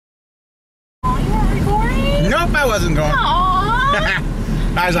Nope, I wasn't going. Aww.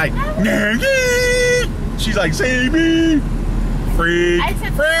 I was like, she's like, save me. Freak. I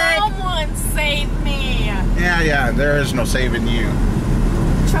said, someone save me. Yeah, there is no saving you.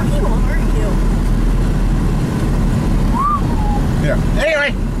 Chucky will hurt you. Yeah.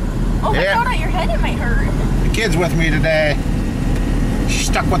 Anyway. Oh, my God, on your head, it might hurt. The kid's with me today. She's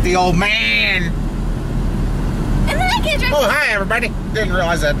stuck with the old man. And then I get dressed. Oh, hi, everybody. Didn't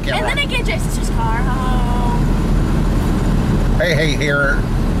realize that camera. And then I get dressed his car home. Hey, hair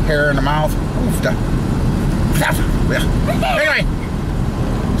in the mouth. Oof, anyway,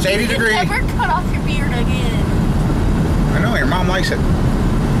 80 degrees. You never cut off your beard again. I know, your mom likes it.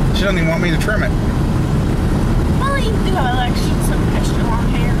 She doesn't even want me to trim it. Well, you do have like some extra long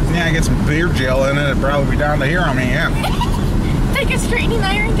hair. Yeah, I get some beard gel in it. It'd probably be down to here on me, yeah. Take a straightening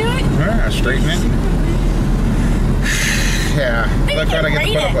iron to it? Yeah, straighten it. Yeah, look what I get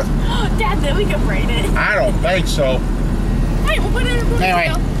to put up with. Dad, then we can braid it. I don't think so. Hey, we'll put it in a Anyway,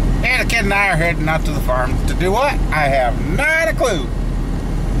 the kid and I are heading out to the farm. To do what? I have not a clue.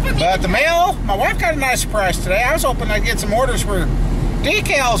 But the mail, my wife got a nice surprise today. I was hoping I'd get some orders for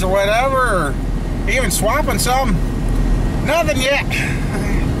decals or whatever, or even swapping some. Nothing yet.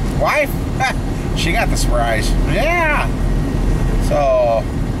 Wife, she got the surprise. Yeah. So,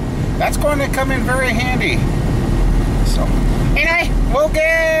 that's going to come in very handy. So, anyway, we'll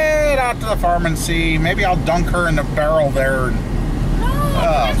get out to the farm and see. Maybe I'll dunk her in the barrel there. No,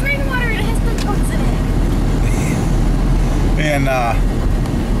 that's rainwater. It has the bugs in it. And,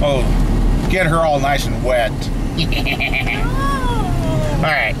 get her all nice and wet. Oh.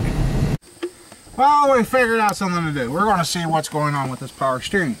 Alright. Well, we figured out something to do. We're going to see what's going on with this power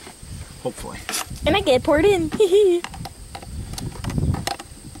steering. Hopefully. And I get poured in. If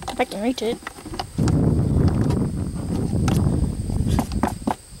I can reach it.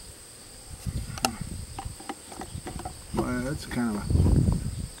 Well, that's kind of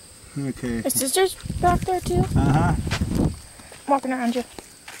a... Okay. Is sisters back there too? Uh-huh. Walking around you.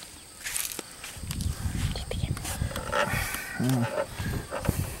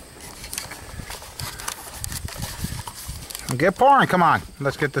 Get pouring, come on.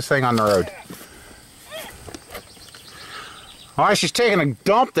 Let's get this thing on the road. Oh, she's taking a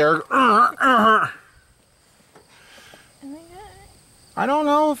dump there. I don't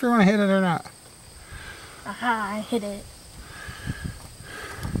know if you're going to hit it or not. Aha, I hit it.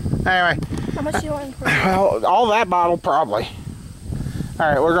 Anyway. How much do you want for it? Well, all that bottle probably.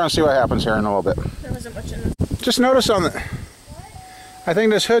 Alright, we're going to see what happens here in a little bit. There wasn't much in it. Just notice on the... I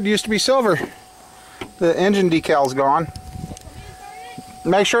think this hood used to be silver. The engine decal's gone.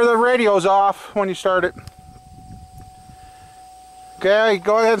 Make sure the radio's off when you start it. Okay,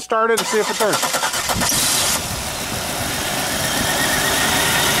 go ahead and start it and see if it turns.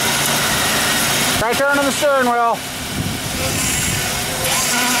 Try turning the steering wheel.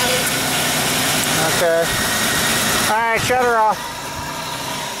 Okay. Alright, shut her off.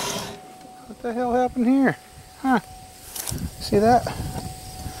 What the hell happened here? Huh. See that?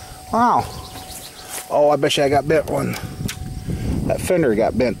 Wow. Oh, I bet you I got bent one. That fender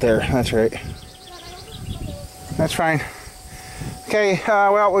got bent there. That's right. That's fine. Okay,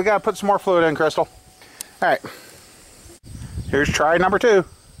 well, we got to put some more fluid in, Crystal. Alright. Here's try number 2.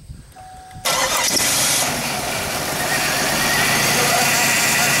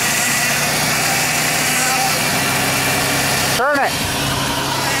 Turn it.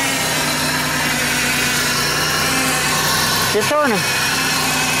 Keep turning.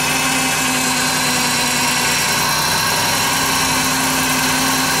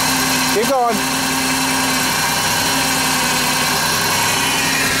 Keep going.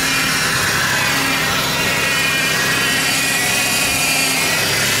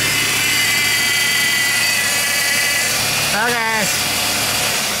 Okay.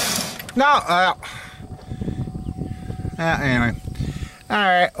 No, anyway.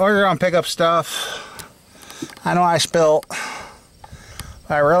 Alright, we're going to pick up stuff. I know I spilt.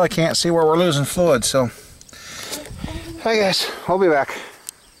 I really can't see where we're losing fluid, so. Hey guys, we'll be back.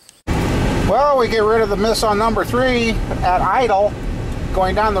 Well, we get rid of the miss on number 3 at idle.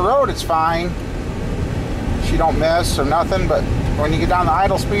 Going down the road, it's fine. She don't miss or nothing, but when you get down the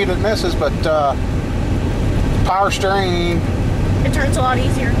idle speed, it misses. But power steering, it turns a lot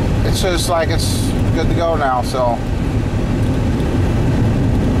easier. It's just like it's good to go now. So,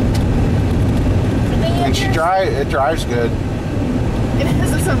 and she it drives good. It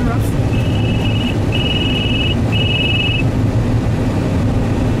has a sunroof.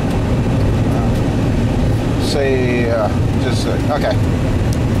 Say, just okay.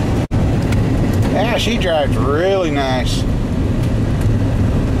 Yeah, she drives really nice.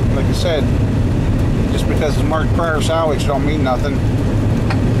 Like I said, Just because it's marked prior salvage don't mean nothing.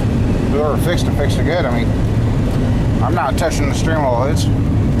 Whoever fixed it good. I mean, I'm not touching the steering wheel.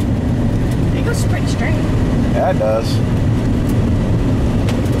 It goes pretty straight. Yeah, it does.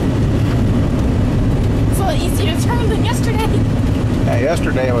 It's a little easier to turn than yesterday. Yeah,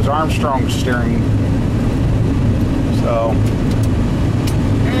 yesterday it was Armstrong steering. So.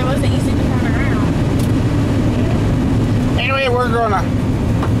 And it wasn't easy to turn around. Anyway, we're gonna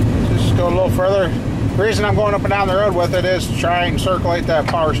just go a little further. The reason I'm going up and down the road with it is to try and circulate that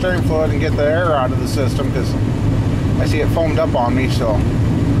power steering fluid and get the air out of the system, because I see it foamed up on me, so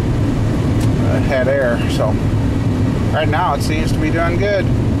it had air. So right now it seems to be doing good.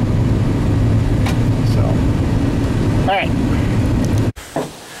 So, all right.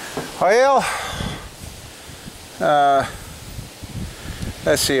 Well,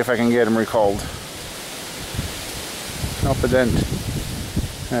 let's see if I can get them recalled. Nope, it didn't.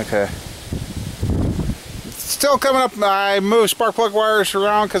 Okay. Still coming up. I moved spark plug wires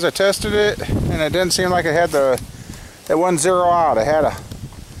around because I tested it, and it didn't seem like it had it wasn't 0 out. It had a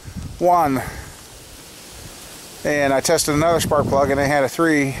 1. And I tested another spark plug and it had a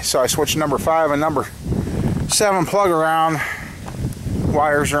 3, so I switched number 5 and number 7 plug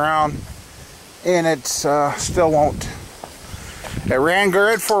wires around, and it still won't. It ran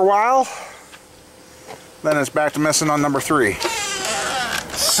good for a while, then it's back to missing on number 3.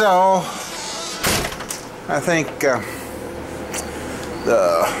 So I think the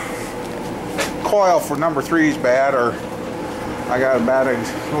coil for number 3 is bad, or I got a bad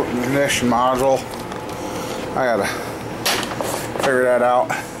ignition module. I gotta figure that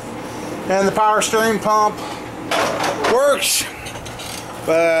out. And the power steering pump works,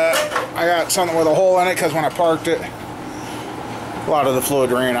 but I got something with a hole in it because when I parked it, a lot of the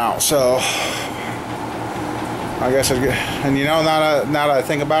fluid ran out. So I guess it's good. And you know, now that I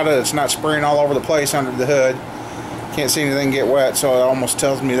think about it, it's not spraying all over the place under the hood. Can't see anything get wet, so it almost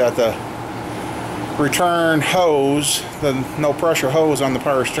tells me that the return hose, the no pressure hose on the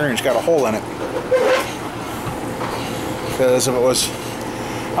power steering, has got a hole in it. Because if it was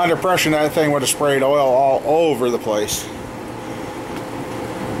under pressure, that thing would have sprayed oil all over the place.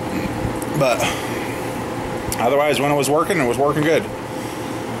 But otherwise, when it was working good.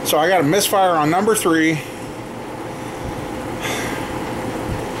 So I got a misfire on number 3.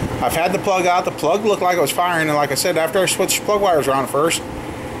 I've had the plug out. The plug looked like it was firing, and like I said, after I switched plug wires around first,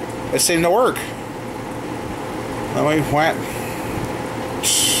 it seemed to work. Then we went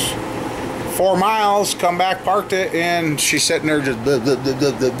 4 miles, come back, parked it, and she's sitting there just blub, blub, blub,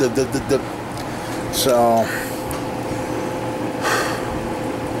 blub, blub, blub, blub, blub. So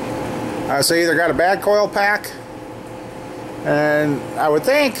I say either got a bad coil pack, and I would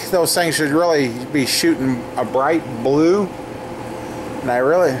think those things should really be shooting a bright blue,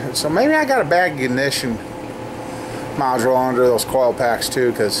 and so maybe I got a bad ignition module under those coil packs too,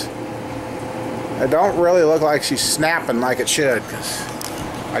 because it don't really look like she's snapping like it should.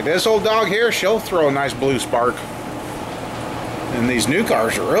 Like this old dog here, she'll throw a nice blue spark. And these new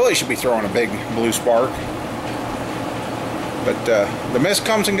cars really should be throwing a big blue spark. But the mist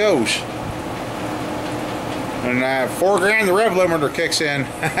comes and goes. And $4 grand, the rev limiter kicks in.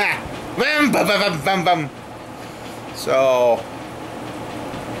 Bum, bum, bum, bum, bum. So,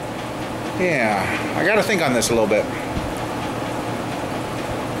 yeah, I got to think on this a little bit.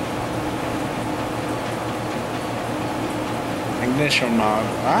 Ignition mod.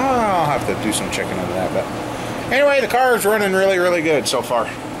 I'll have to do some checking into that, but anyway, the car is running really good so far.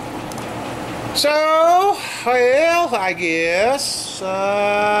 So, well, I guess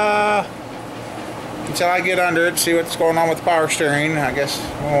until I get under it, see what's going on with the power steering, I guess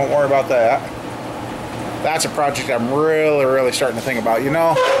we won't worry about that. That's a project I'm really starting to think about. You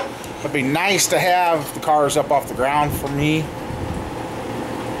know, it'd be nice to have the cars up off the ground for me.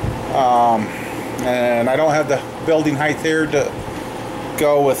 And I don't have the building height here to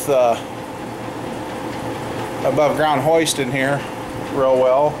go with above ground hoist in here real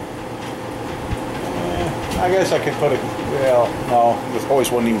well. I guess I could put it, well, no, the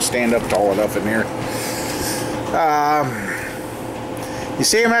hoist wouldn't even stand up tall enough in here. You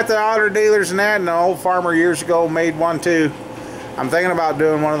see them at the auto dealers and that, and the old farmer years ago made one too. I'm thinking about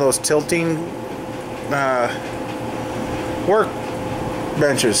doing one of those tilting work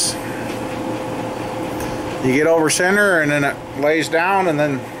benches. You get over center and then it lays down, and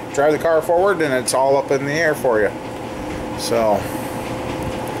then drive the car forward and it's all up in the air for you. So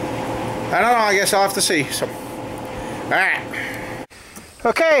I don't know, I guess I'll have to see. So alright.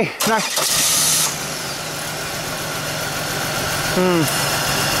 Okay, nice.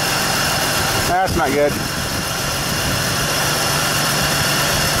 That's not good.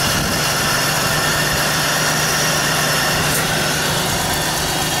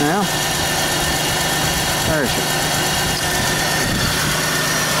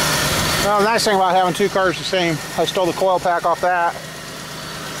 the nice thing about having two cars the same, I stole the coil pack off that.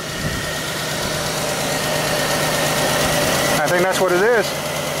 I think that's what it is.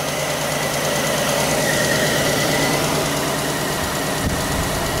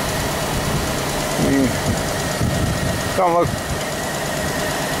 Don't look.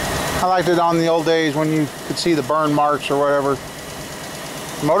 I liked it on the old days when you could see the burn marks or whatever.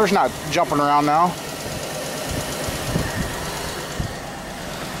 The motor's not jumping around now.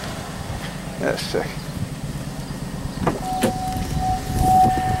 That's sick.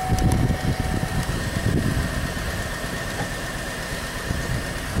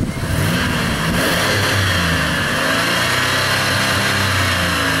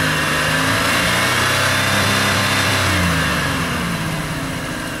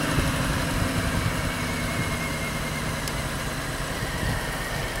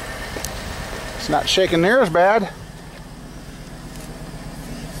 It's not shaking near as bad.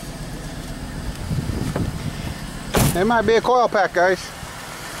 It might be a coil pack, guys.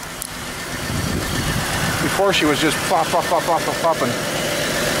 Before she was just plop, plop, plop, plop, plop, plopping.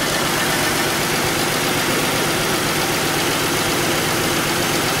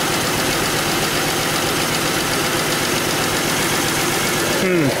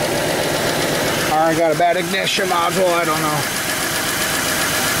 I got a bad ignition module, I don't know.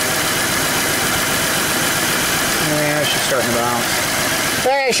 Yeah, she's starting to bounce.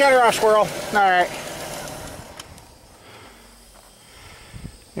 Hey, shut her off, squirrel. Alright.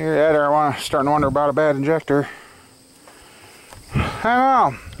 Either that or I'm starting to wonder about a bad injector.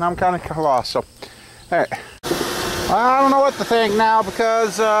 I don't know. I'm kind of lost. So, alright. Well, I don't know what to think now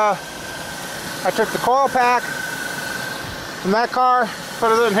because I took the coil pack from that car,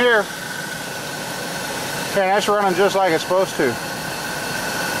 put it in here. Okay, that's running just like it's supposed to.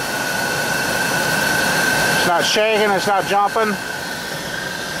 It's not shaking, it's not jumping.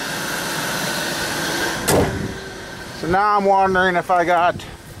 So now I'm wondering if I got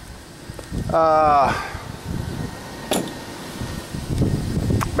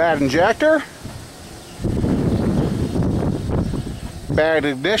bad injector, bad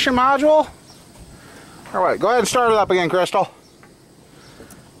ignition module, or what? Go ahead and start it up again, Crystal.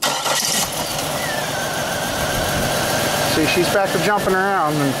 See, she's back to jumping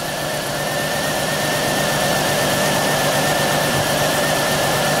around.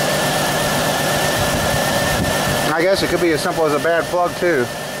 And I guess it could be as simple as a bad plug too.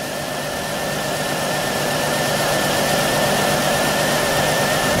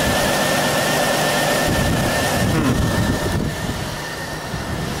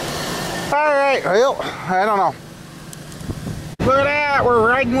 Alright, well, I don't know. Look at that, we're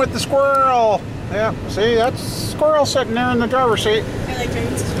riding with the squirrel. Yeah, see, that's squirrel sitting there in the driver's seat. I like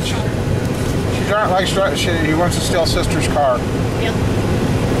driving sister's car. He wants to steal sister's car. Yep.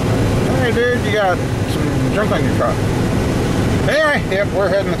 Hey dude, you got some junk on your truck. Anyway, yep, we're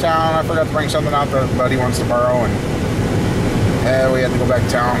heading to town. I forgot to bring something out that buddy wants to borrow, and we had to go back to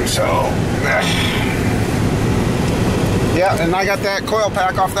town, so yeah, and I got that coil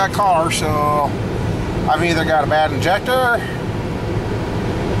pack off that car, so I've either got a bad injector,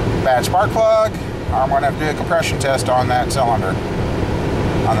 bad spark plug, or I'm going to have to do a compression test on that cylinder,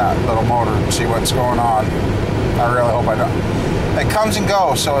 on that little motor, and see what's going on. I really hope I don't. It comes and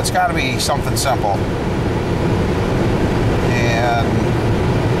goes, so it's got to be something simple. And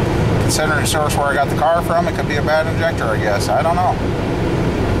considering the source where I got the car from, it could be a bad injector, I guess. I don't know.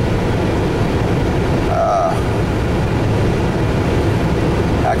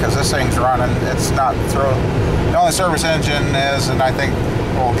 Because this thing's running, it's not through. The only service engine is, and I think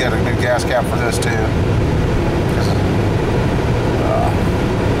we'll get a new gas cap for this too.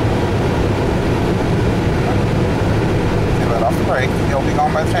 You let off the brake, you'll be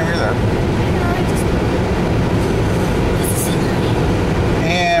gone by the time you're there.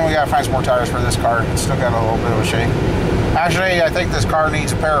 And we gotta find some more tires for this car. It's still got a little bit of a shake. Actually, I think this car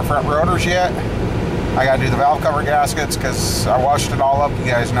needs a pair of front rotors yet. I gotta do the valve cover gaskets because I washed it all up, you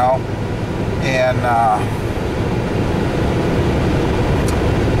guys know. And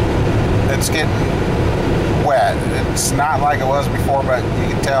it's getting wet. It's not like it was before, but you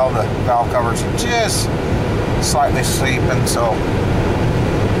can tell the valve covers are just slightly sleeping, so.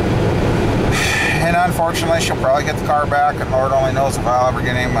 And unfortunately, she'll probably get the car back, and Lord only knows if I'll ever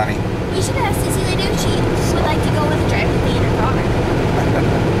get any money. You should ask Cecilia Ducci. Would like to go with a drive with me in her car.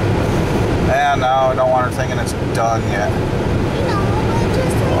 And no, I don't want her thinking it's done yet.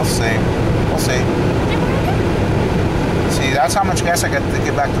 We'll see. We'll see. See, that's how much gas I got to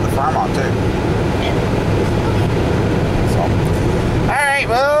get back to the farm on, too. So, alright,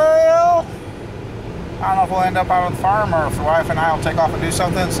 well, I don't know if we'll end up out on the farm, or if the wife and I will take off and do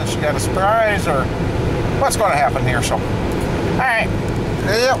something since she got a surprise, or what's going to happen here. So, all right,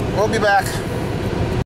 yep, we'll be back.